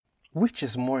Which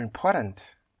is more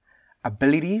important,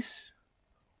 abilities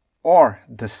or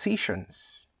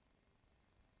decisions?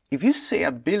 If you say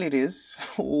abilities,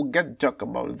 we'll get to talk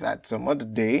about that some other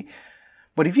day.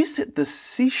 But if you say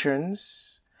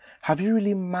decisions, have you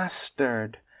really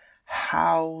mastered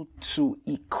how to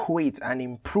equate and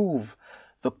improve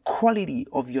the quality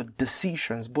of your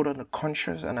decisions, both on a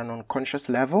conscious and an unconscious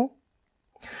level?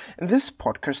 In this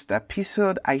podcast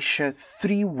episode, I share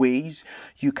 3 ways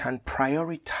you can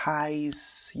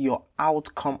prioritize your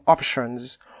outcome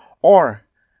options or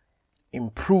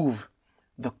improve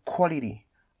the quality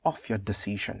of your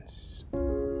decisions.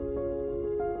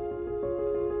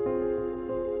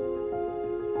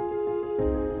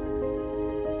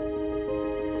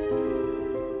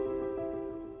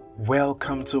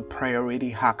 Welcome to Priority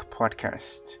Hack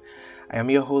Podcast. I am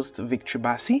your host, Victor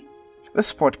Bassi.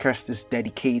 This podcast is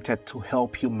dedicated to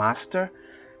help you master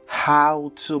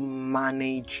how to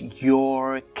manage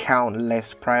your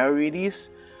countless priorities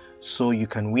so you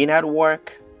can win at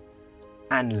work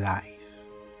and life.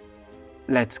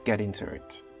 Let's get into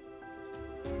it.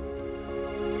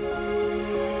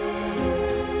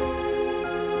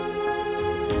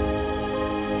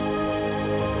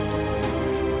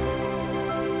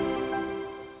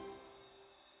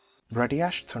 Brady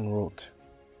Ashton wrote,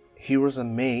 "Heroes are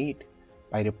made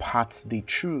by the paths they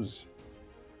choose,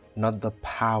 not the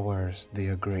powers they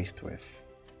are graced with."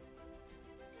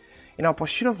 In our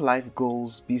pursuit of life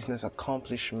goals, business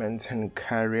accomplishment, and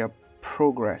career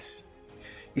progress,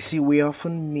 you see, we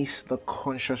often miss the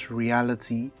conscious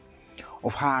reality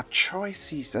of how our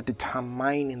choices are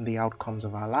determining the outcomes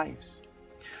of our lives.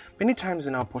 Many times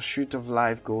in our pursuit of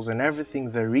life goals and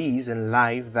everything there is in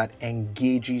life that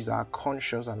engages our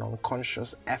conscious and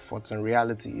unconscious efforts and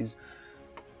realities,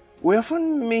 we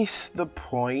often miss the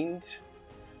point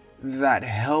that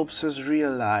helps us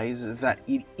realize that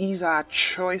it is our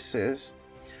choices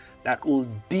that will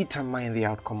determine the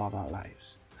outcome of our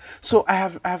lives. So I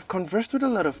have conversed with a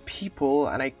lot of people,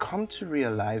 and I have come to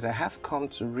realize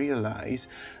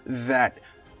that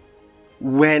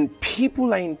when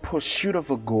people are in pursuit of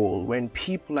a goal, when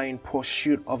people are in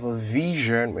pursuit of a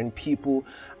vision, when people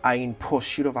are in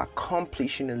pursuit of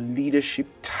accomplishing a leadership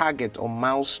target or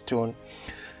milestone,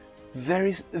 there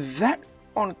is that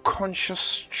unconscious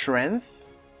strength,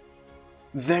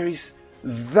 there is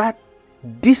that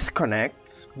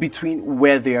disconnect between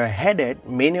where they are headed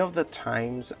many of the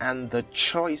times and the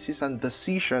choices and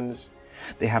decisions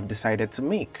they have decided to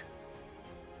make.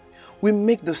 We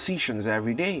make decisions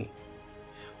every day.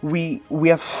 We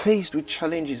are faced with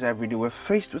challenges every day. We're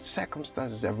faced with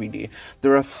circumstances every day.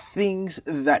 There are things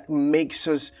that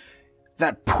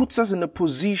puts us in a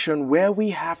position where we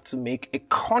have to make a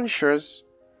conscious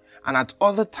and at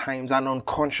other times an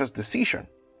unconscious decision.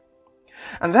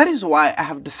 And that is why I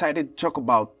have decided to talk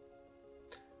about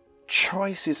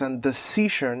choices and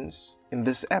decisions in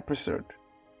this episode.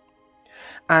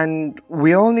 And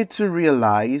we all need to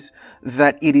realize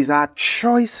that it is our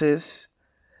choices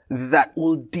that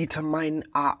will determine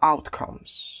our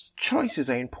outcomes. Choices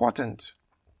are important.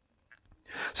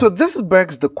 So this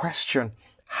begs the question,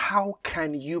 how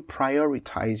can you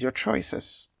prioritize your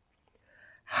choices?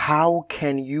 How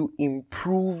can you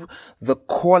improve the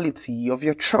quality of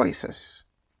your choices?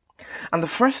 And the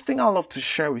first thing I'd love to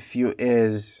share with you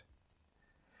is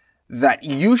that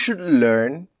you should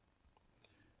learn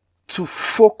to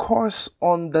focus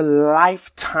on the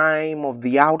lifetime of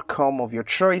the outcome of your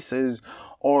choices,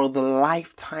 or the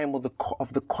lifetime of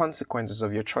the consequences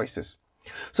of your choices.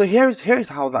 So here's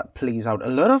how that plays out. A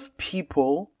lot of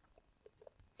people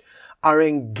are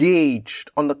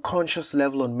engaged on the conscious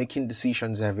level on making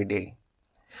decisions every day.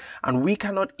 And we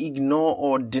cannot ignore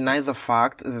or deny the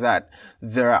fact that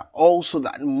there are also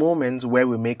that moments where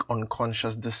we make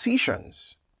unconscious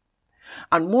decisions.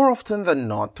 And more often than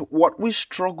not, what we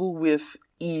struggle with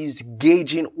is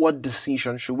gauging what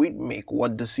decision should we make,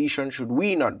 what decision should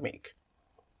we not make.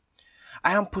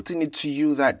 I am putting it to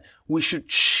you that we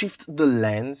should shift the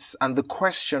lens and the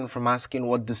question from asking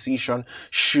what decision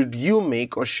should you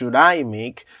make or should I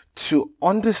make to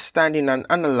understanding and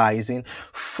analyzing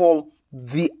for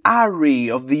the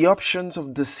array of the options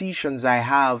of decisions I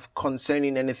have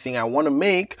concerning anything I want to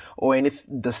make, or any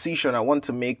decision I want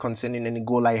to make concerning any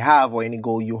goal I have or any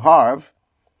goal you have.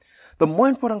 The more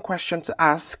important question to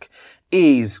ask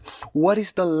is, what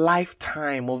is the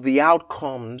lifetime of the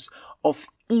outcomes of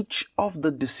each of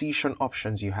the decision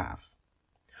options you have?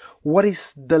 What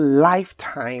is the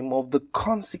lifetime of the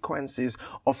consequences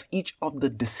of each of the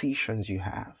decisions you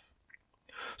have?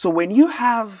 So when you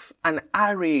have an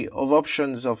array of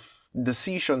options of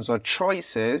decisions or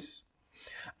choices,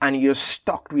 and you're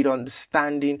stuck with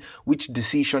understanding which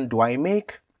decision do I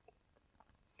make,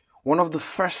 one of the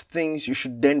first things you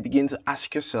should then begin to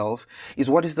ask yourself is,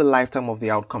 what is the lifetime of the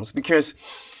outcomes? Because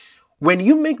when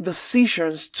you make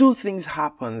decisions, two things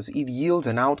happens. It yields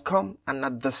an outcome, and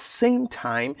at the same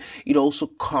time, it also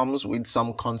comes with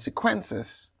some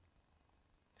consequences.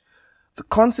 The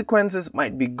consequences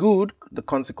might be good, the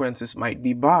consequences might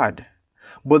be bad.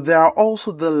 But there are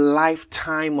also the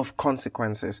lifetime of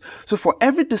consequences. So for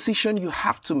every decision you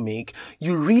have to make,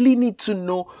 you really need to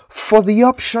know, for the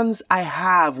options I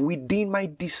have within my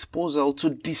disposal to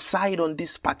decide on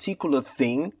this particular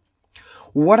thing,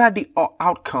 what are the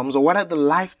outcomes, or what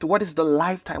is the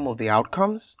lifetime of the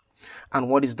outcomes, and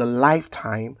what is the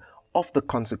lifetime of the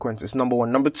consequences? Number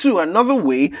one. Number two, another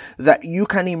way that you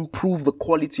can improve the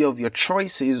quality of your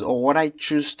choices, or what I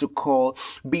choose to call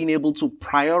being able to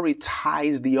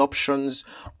prioritize the options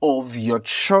of your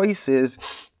choices,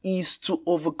 is to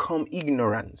overcome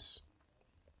ignorance.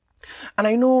 And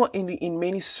I know in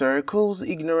many circles,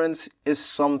 ignorance is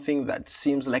something that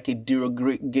seems like a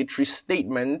derogatory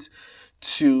statement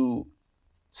to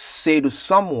say to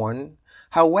someone.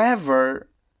 However,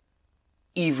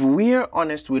 if we're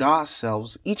honest with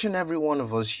ourselves, each and every one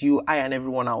of us, you, I, and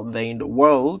everyone out there in the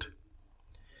world,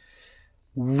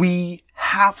 we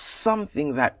have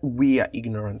something that we are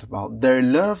ignorant about. There are a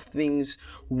lot of things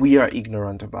we are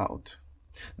ignorant about.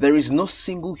 There is no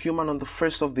single human on the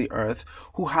face of the earth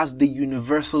who has the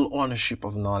universal ownership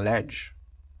of knowledge.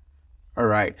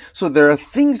 Alright, so there are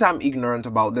things I'm ignorant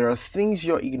about. There are things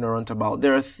you're ignorant about.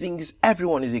 There are things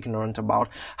everyone is ignorant about.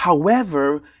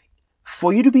 However,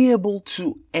 for you to be able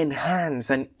to enhance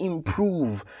and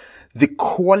improve the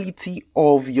quality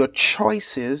of your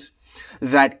choices,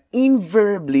 that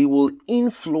invariably will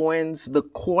influence the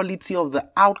quality of the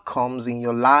outcomes in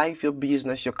your life, your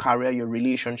business, your career, your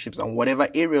relationships, and whatever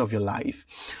area of your life,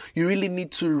 you really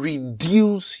need to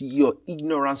reduce your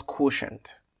ignorance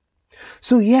quotient.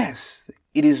 So yes,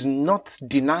 it is not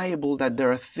deniable that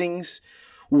there are things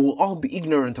we will all be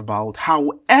ignorant about.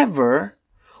 However,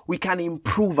 we can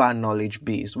improve our knowledge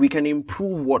base. We can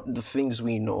improve what the things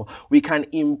we know. We can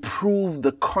improve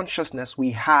the consciousness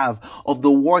we have of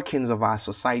the workings of our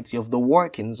society, of the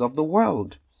workings of the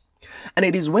world. And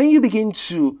it is when you begin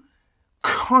to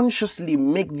consciously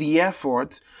make the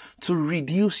effort to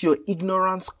reduce your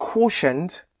ignorance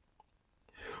quotient,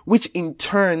 which in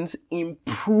turns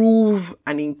improve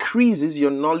and increases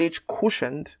your knowledge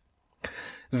quotient,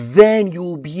 then you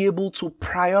will be able to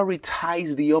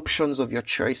prioritize the options of your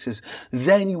choices.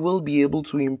 Then you will be able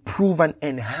to improve and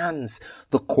enhance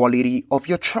the quality of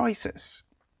your choices.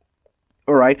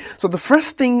 Alright, so the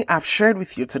first thing I've shared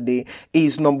with you today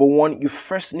is, number one, you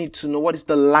first need to know what is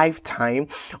the lifetime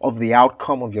of the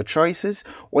outcome of your choices,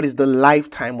 what is the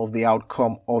lifetime of the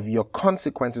outcome of your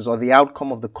consequences, or the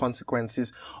outcome of the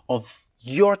consequences of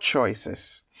your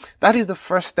choices. That is the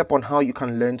first step on how you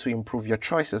can learn to improve your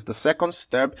choices. The second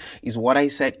step is what I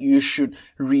said: you should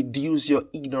reduce your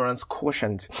ignorance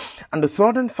quotient. And the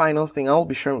third and final thing I'll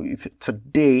be sharing with you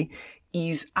today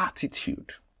is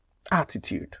attitude.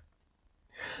 Attitude.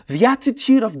 The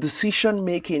attitude of decision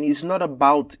making is not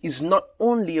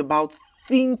only about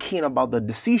thinking about the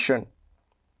decision.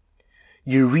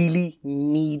 You really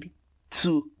need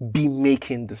to be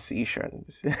making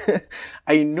decisions.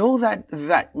 I know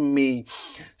that may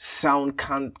sound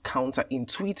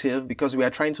counterintuitive, because we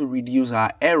are trying to reduce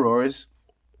our errors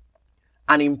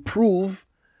and improve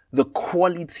the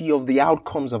quality of the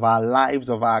outcomes of our lives,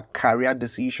 of our career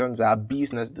decisions, our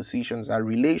business decisions, our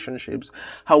relationships.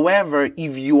 However,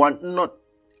 if you are not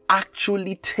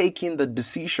actually taking the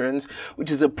decisions,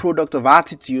 which is a product of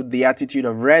attitude, the attitude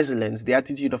of resilience, the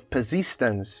attitude of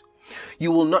persistence,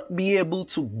 you will not be able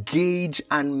to gauge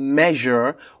and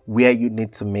measure where you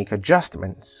need to make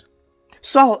adjustments.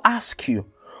 So I'll ask you,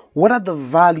 what are the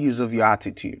values of your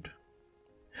attitude?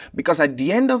 Because at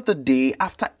the end of the day,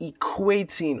 after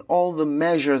equating all the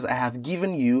measures I have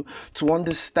given you to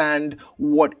understand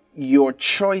what your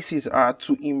choices are,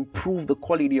 to improve the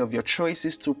quality of your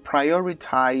choices, to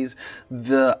prioritize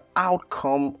the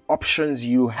outcome options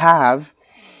you have,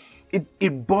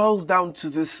 it boils down to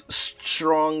this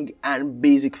strong and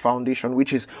basic foundation,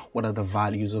 which is, what are the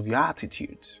values of your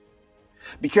attitude?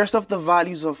 Because of the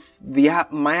values of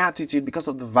my attitude, because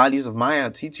of the values of my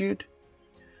attitude,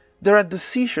 there are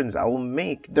decisions I will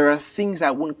make. There are things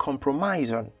I won't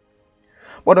compromise on.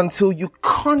 But until you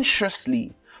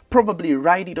consciously, probably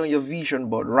write it on your vision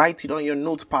board, write it on your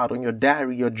notepad, on your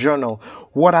diary, your journal,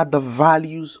 what are the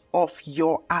values of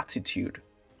your attitude?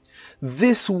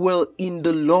 This will, in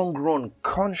the long run,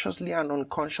 consciously and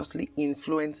unconsciously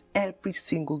influence every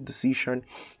single decision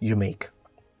you make.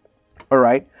 All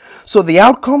right. So the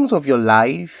outcomes of your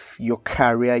life, your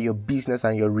career, your business,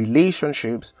 and your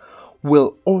relationships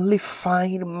will only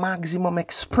find maximum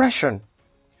expression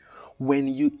when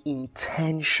you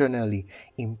intentionally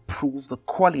improve the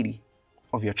quality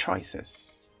of your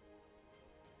choices.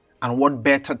 And what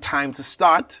better time to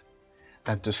start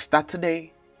than to start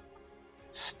today?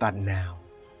 Start now.